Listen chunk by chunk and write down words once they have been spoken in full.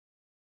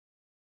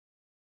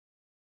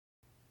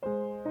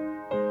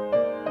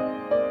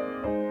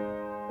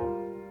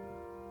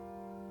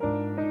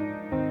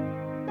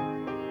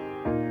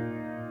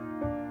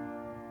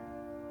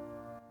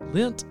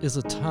Lent is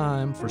a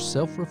time for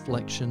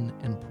self-reflection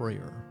and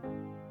prayer.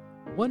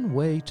 One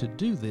way to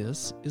do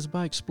this is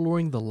by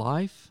exploring the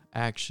life,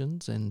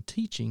 actions, and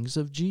teachings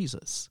of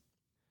Jesus.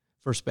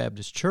 First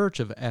Baptist Church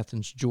of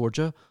Athens,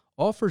 Georgia,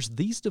 offers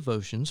these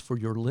devotions for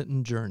your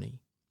Lenten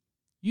journey.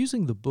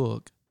 Using the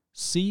book,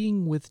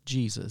 Seeing with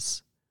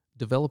Jesus,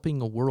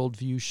 Developing a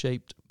Worldview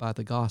Shaped by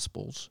the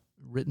Gospels,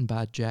 written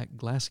by Jack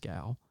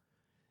Glasgow,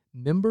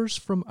 members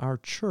from our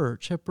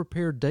church have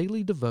prepared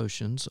daily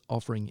devotions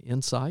offering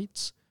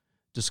insights,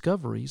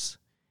 discoveries,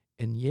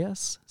 and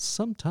yes,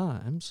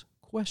 sometimes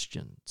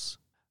questions.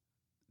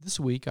 This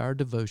week our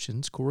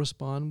devotions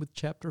correspond with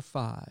Chapter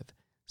 5,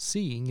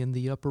 Seeing in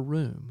the Upper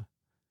Room.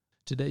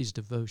 Today's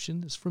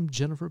devotion is from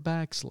Jennifer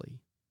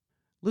Baxley.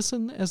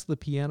 Listen as the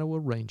piano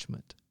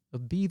arrangement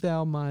of Be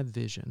Thou My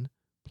Vision,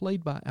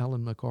 played by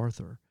Alan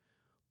MacArthur,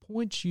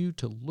 points you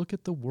to look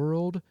at the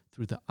world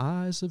through the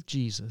eyes of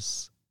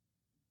Jesus.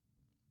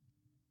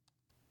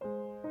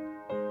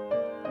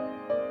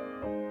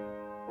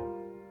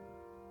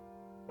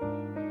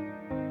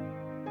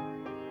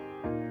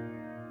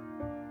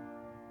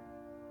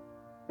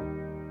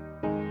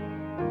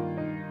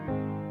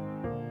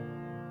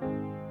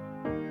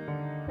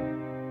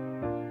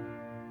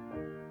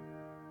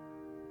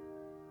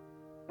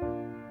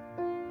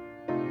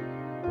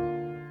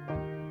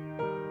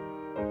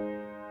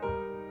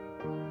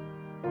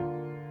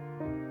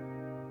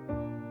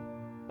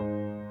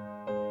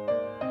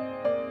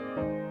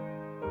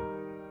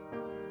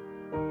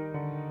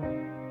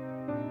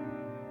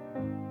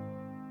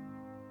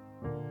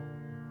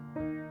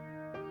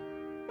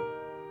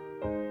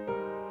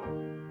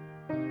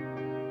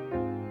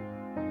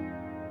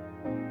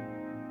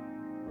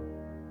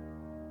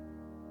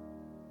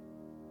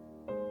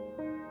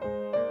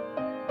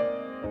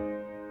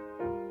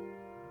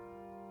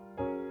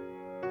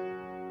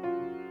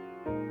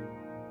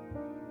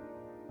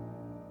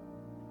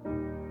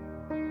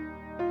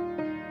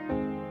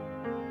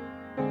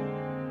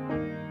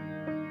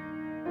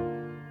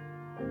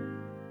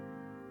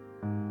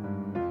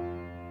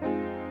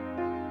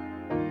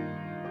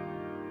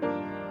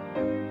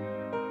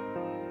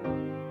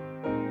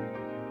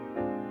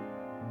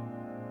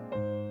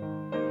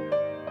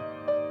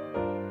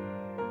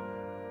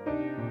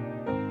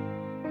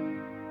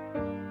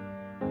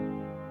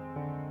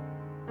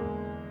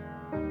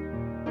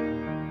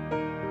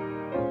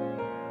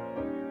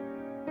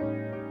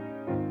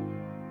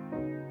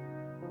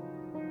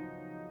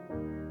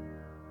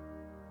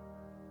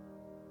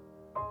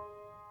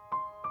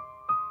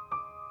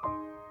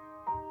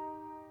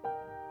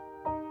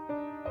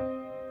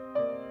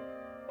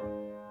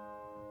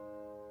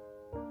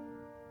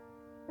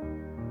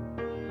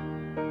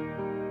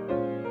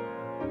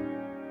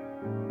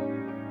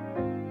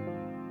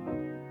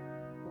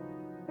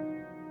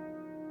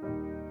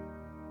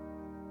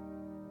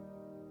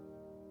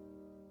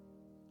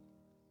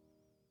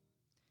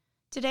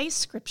 Today's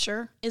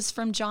scripture is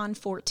from John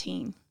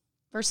 14,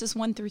 verses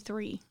 1 through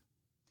 3.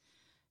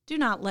 Do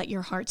not let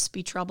your hearts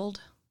be troubled.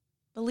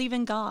 Believe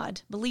in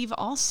God. Believe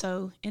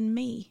also in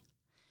me.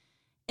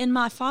 In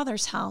my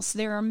Father's house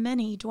there are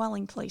many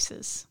dwelling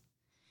places.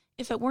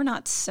 If it were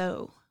not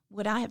so,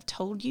 would I have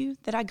told you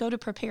that I go to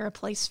prepare a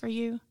place for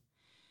you?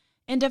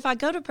 And if I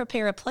go to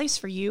prepare a place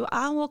for you,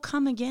 I will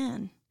come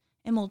again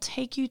and will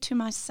take you to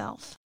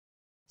myself,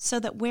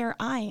 so that where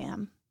I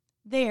am,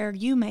 there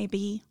you may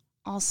be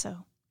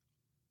also.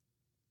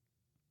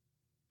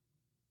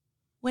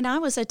 When I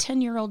was a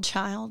 10-year-old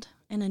child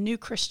and a new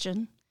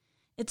Christian,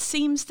 it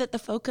seems that the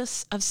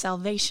focus of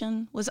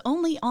salvation was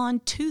only on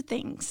two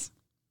things.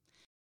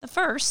 The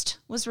first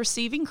was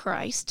receiving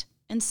Christ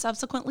and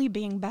subsequently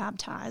being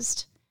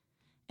baptized,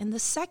 and the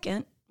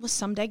second was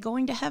someday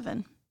going to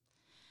heaven.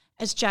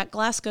 As Jack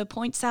Glasgow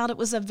points out, it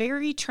was a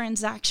very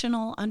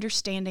transactional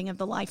understanding of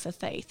the life of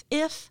faith.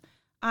 If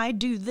I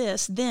do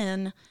this,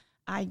 then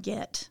I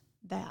get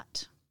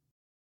that.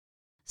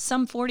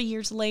 Some 40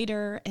 years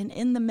later, and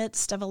in the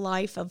midst of a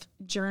life of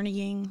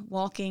journeying,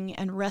 walking,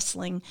 and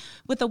wrestling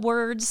with the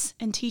words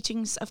and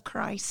teachings of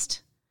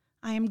Christ,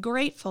 I am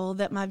grateful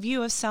that my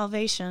view of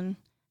salvation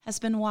has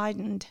been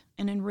widened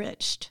and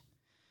enriched,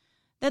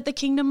 that the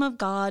kingdom of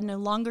God no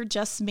longer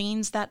just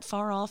means that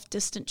far-off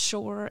distant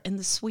shore and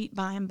the sweet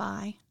by and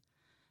by,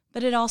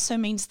 but it also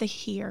means the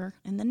here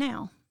and the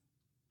now.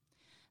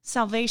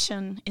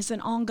 Salvation is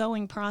an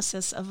ongoing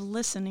process of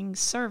listening,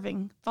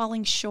 serving,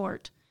 falling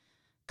short,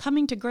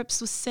 coming to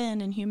grips with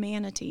sin and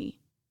humanity,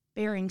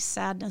 bearing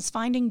sadness,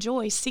 finding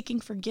joy,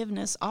 seeking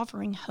forgiveness,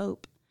 offering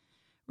hope,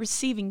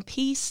 receiving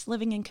peace,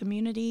 living in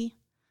community,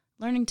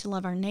 learning to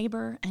love our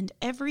neighbor, and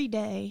every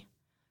day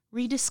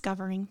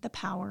rediscovering the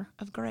power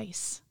of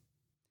grace.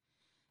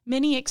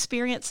 Many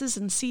experiences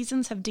and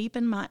seasons have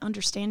deepened my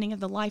understanding of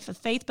the life of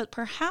faith, but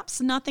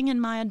perhaps nothing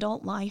in my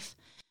adult life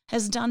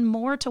has done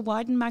more to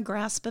widen my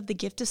grasp of the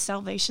gift of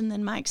salvation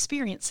than my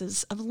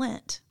experiences of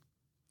Lent.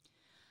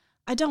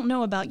 I don't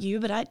know about you,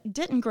 but I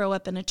didn't grow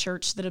up in a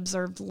church that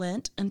observed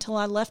Lent until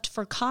I left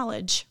for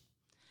college.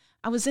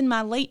 I was in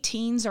my late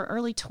teens or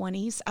early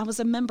 20s. I was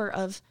a member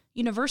of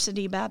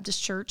University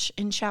Baptist Church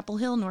in Chapel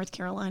Hill, North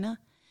Carolina,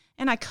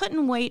 and I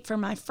couldn't wait for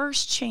my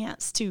first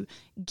chance to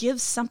give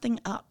something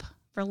up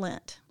for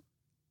Lent.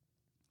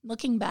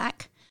 Looking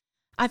back,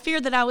 I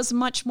fear that I was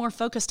much more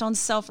focused on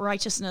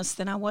self-righteousness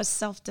than I was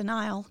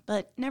self-denial,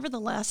 but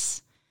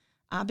nevertheless,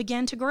 I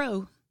began to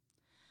grow.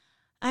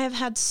 I have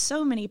had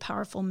so many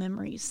powerful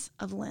memories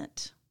of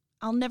Lent.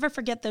 I'll never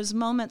forget those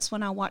moments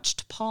when I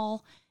watched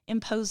Paul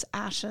impose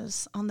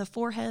ashes on the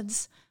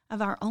foreheads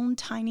of our own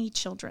tiny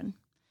children,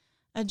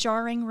 a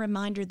jarring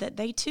reminder that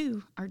they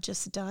too are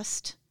just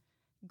dust,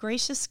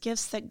 gracious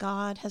gifts that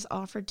God has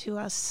offered to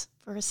us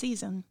for a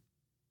season.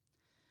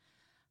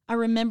 I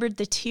remembered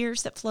the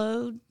tears that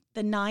flowed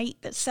the night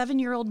that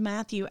 7-year-old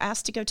Matthew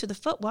asked to go to the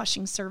foot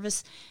washing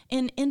service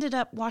and ended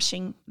up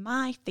washing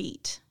my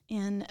feet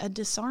in a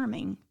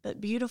disarming but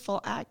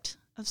beautiful act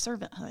of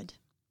servanthood.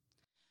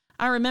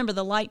 I remember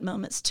the light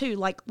moments too,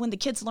 like when the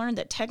kids learned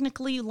that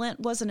technically Lent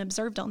wasn't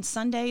observed on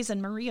Sundays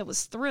and Maria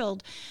was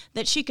thrilled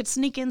that she could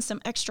sneak in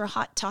some extra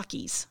hot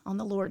Takis on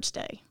the Lord's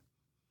Day.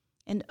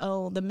 And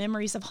oh, the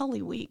memories of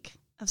Holy Week,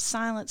 of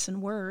silence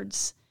and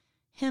words,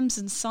 hymns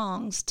and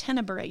songs,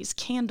 tenebrae,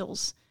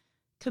 candles,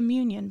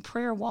 communion,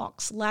 prayer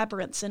walks,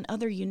 labyrinths, and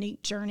other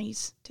unique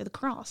journeys to the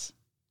cross.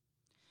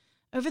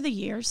 Over the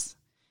years,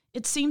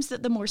 it seems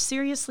that the more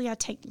seriously I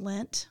take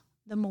Lent,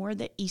 the more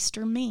that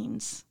Easter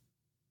means.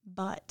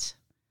 But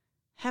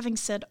having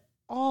said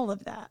all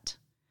of that,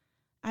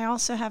 I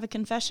also have a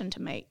confession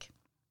to make.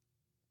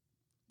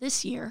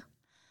 This year,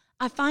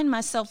 I find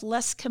myself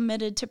less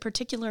committed to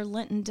particular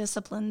Lenten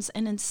disciplines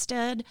and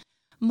instead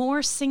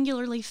more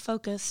singularly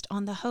focused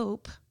on the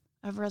hope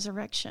of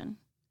resurrection.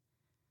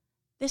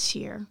 This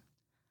year,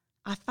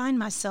 I find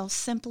myself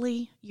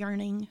simply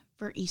yearning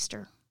for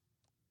Easter.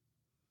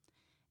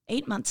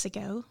 8 months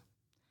ago,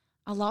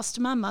 I lost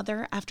my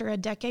mother after a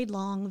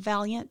decade-long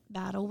valiant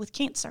battle with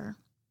cancer.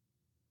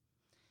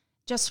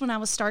 Just when I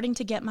was starting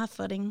to get my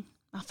footing,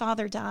 my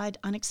father died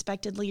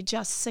unexpectedly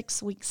just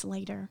 6 weeks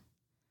later.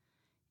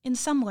 In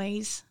some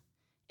ways,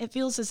 it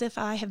feels as if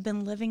I have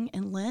been living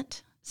in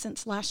Lent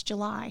since last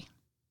July.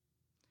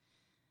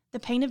 The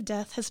pain of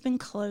death has been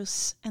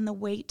close, and the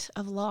weight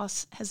of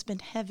loss has been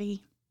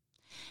heavy.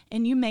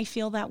 And you may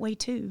feel that way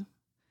too,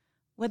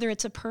 whether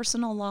it's a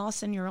personal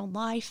loss in your own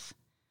life,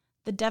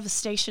 the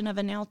devastation of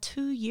a now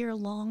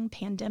 2-year-long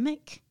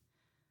pandemic,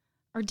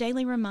 or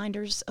daily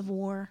reminders of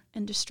war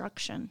and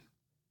destruction.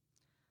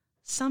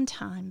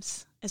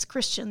 Sometimes, as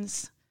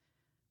Christians,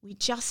 we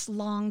just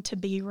long to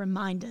be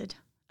reminded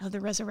of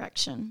the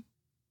resurrection.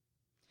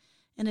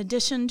 In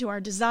addition to our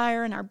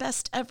desire and our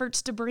best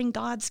efforts to bring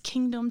God's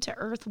kingdom to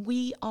earth,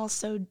 we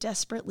also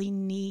desperately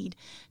need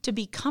to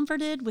be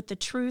comforted with the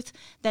truth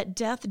that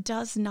death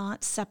does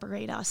not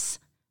separate us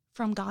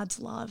from God's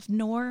love,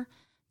 nor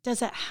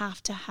does it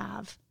have to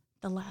have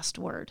the last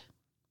word.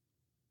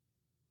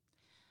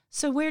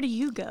 So where do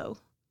you go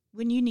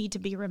when you need to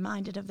be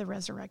reminded of the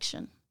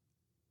resurrection?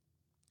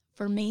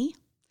 For me,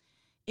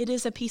 it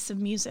is a piece of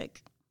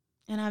music,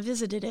 and I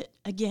visited it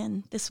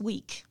again this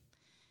week.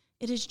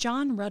 It is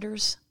John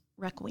Rutter's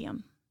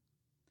Requiem.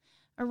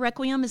 A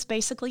requiem is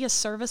basically a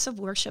service of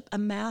worship, a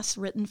mass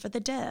written for the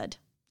dead.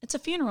 It's a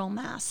funeral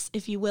mass,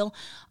 if you will,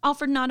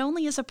 offered not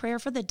only as a prayer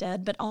for the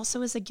dead, but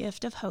also as a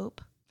gift of hope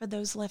for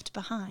those left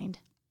behind.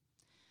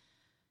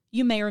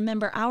 You may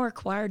remember our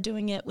choir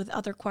doing it with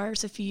other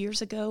choirs a few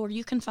years ago, or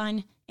you can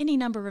find any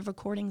number of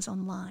recordings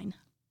online.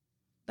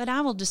 But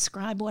I will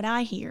describe what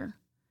I hear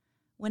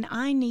when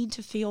I need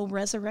to feel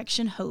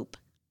resurrection hope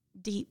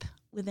deep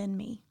within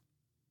me.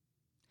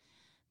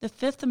 The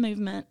fifth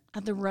movement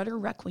of the Rutter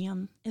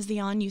Requiem is the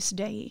Agnus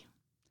Dei,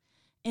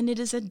 and it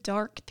is a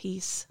dark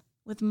piece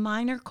with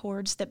minor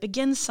chords that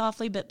begin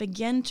softly but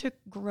begin to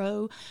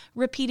grow,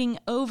 repeating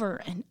over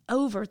and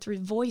over through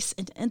voice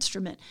and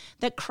instrument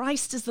that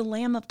Christ is the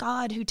Lamb of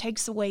God who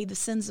takes away the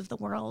sins of the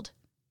world.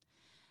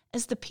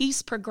 As the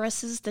piece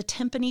progresses, the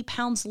timpani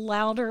pounds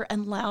louder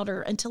and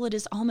louder until it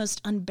is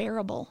almost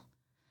unbearable.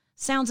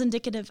 Sounds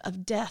indicative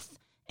of death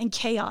and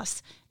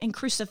chaos and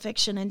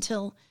crucifixion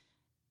until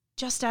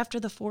just after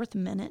the 4th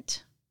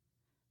minute,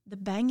 the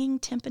banging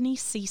timpani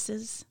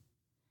ceases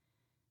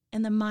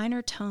and the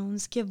minor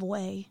tones give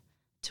way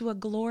to a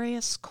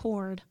glorious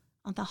chord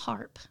on the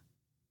harp,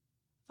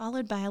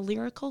 followed by a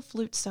lyrical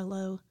flute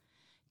solo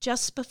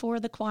just before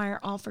the choir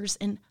offers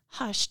in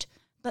hushed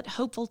but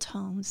hopeful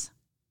tones,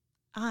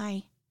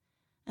 "I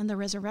am the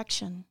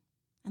resurrection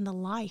and the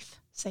life,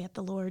 saith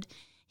the Lord.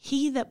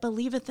 He that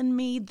believeth in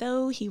me,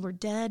 though he were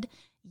dead,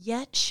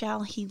 yet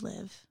shall he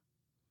live.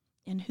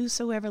 And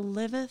whosoever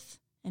liveth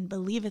and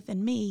believeth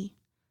in me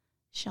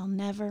shall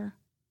never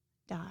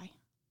die."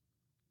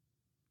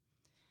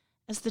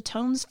 As the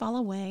tones fall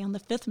away on the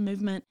 5th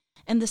movement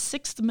and the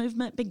 6th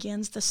movement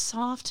begins, the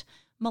soft,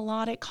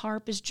 melodic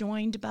harp is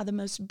joined by the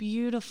most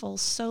beautiful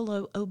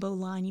solo oboe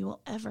line you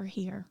will ever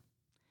hear.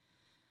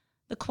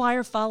 The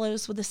choir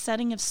follows with a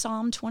setting of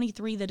Psalm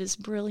 23 that is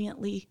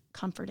brilliantly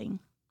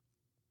comforting.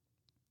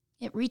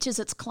 It reaches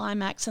its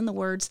climax in the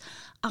words,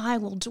 "I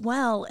will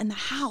dwell in the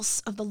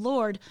house of the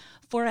Lord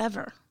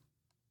forever."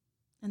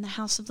 in the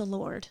house of the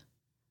Lord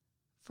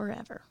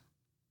forever.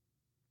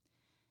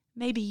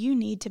 Maybe you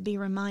need to be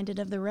reminded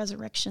of the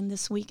resurrection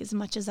this week as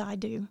much as I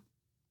do.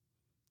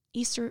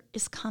 Easter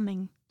is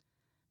coming.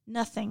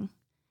 Nothing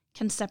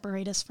can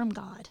separate us from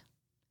God.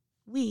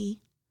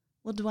 We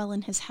will dwell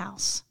in his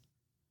house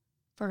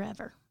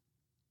forever.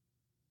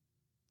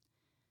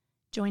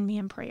 Join me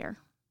in prayer.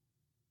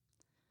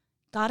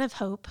 God of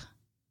hope,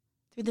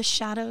 through the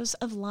shadows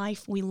of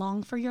life, we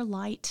long for your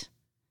light.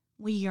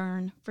 We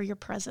yearn for your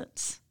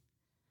presence.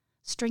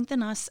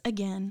 Strengthen us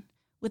again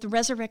with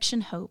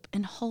resurrection hope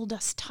and hold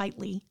us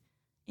tightly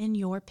in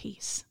your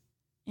peace.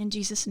 In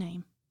Jesus'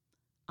 name,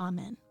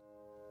 amen.